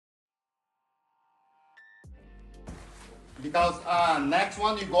because next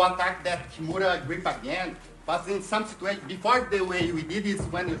one you go attack that Kimura grip again. But in some situation, before the way we did is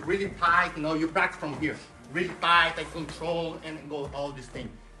when it's really tight, you know, you practice from here. Really tight, I control and go all this thing.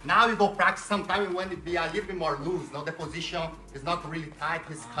 Now you go practice sometime when it be a little bit more loose. You know, the position is not really tight,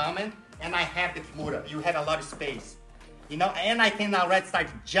 he's coming, and I have the Kimura. You have a lot of space. You know, and I can already start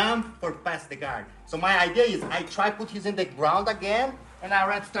jump for past the guard. So my idea is I try put his in the ground again, and I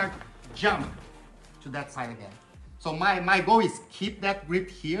already start jump to that side again. So my goal is keep that grip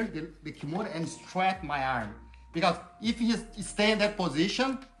here, the Kimura, and stretch my arm. Because if he stay in that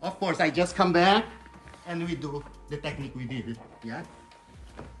position, of course, I just come back and we do the technique we did, yeah?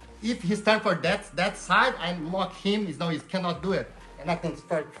 If he stand for that side, I lock him, he cannot do it. And I can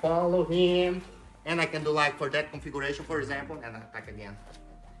start follow him, and I can do like for that configuration, for example, and attack again.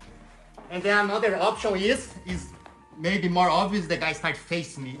 And then another option is maybe more obvious, the guy starts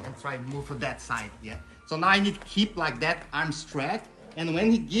facing me and try to move to that side, yeah? So now I need to keep like that arm stretched, and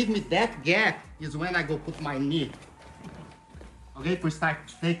when he give me that gap is when I go put my knee. Okay, if we start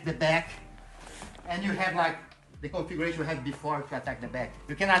to take the back, and you have like the configuration you had before to attack the back.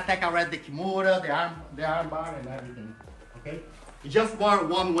 You can attack already the Kimura, the arm bar and everything, okay? It's just more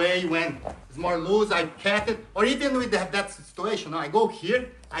one way when it's more loose, I catch it, or even with that situation, I go here,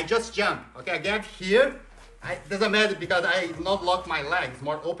 I just jump, okay? I get here, it doesn't matter because I not lock my legs, it's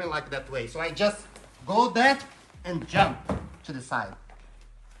more open like that way. So I just go that and jump to the side,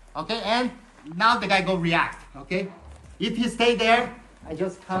 okay? And now the guy go react, okay? If he stay there, I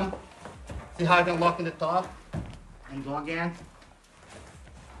just come, see how I can lock in the top, and go again.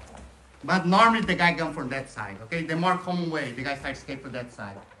 But normally the guy comes from that side, okay? The more common way, the guy starts escape from that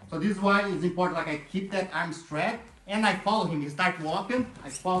side. So this is why it's important, like I keep that arm straight, and I follow him. He starts walking, I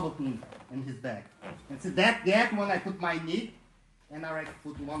follow him in his back. And see that gap when I put my knee, and I already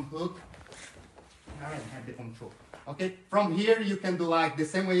put one hook, I already have the control, okay? From here, you can do like the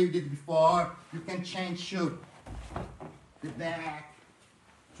same way you did before. You can change shoot the back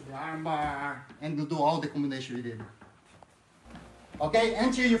to the arm bar, and you do all the combination we did. Okay,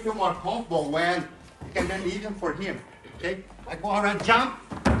 until you feel more comfortable when you can then even for him. Okay, I go around, jump,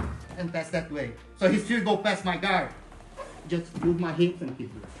 and pass that way. So he still go past my guard. Just move my hips and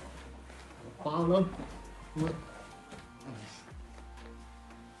keep it. Follow, put,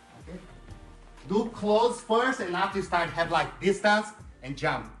 okay. Do close first, and after you start have like distance and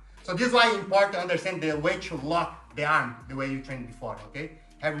jump. So this is why it's important to understand the way to lock the arm the way you trained before. Okay,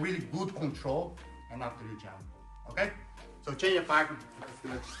 have really good control, and after you jump. Okay. So change your partner. Let's do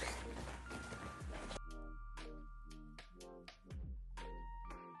it.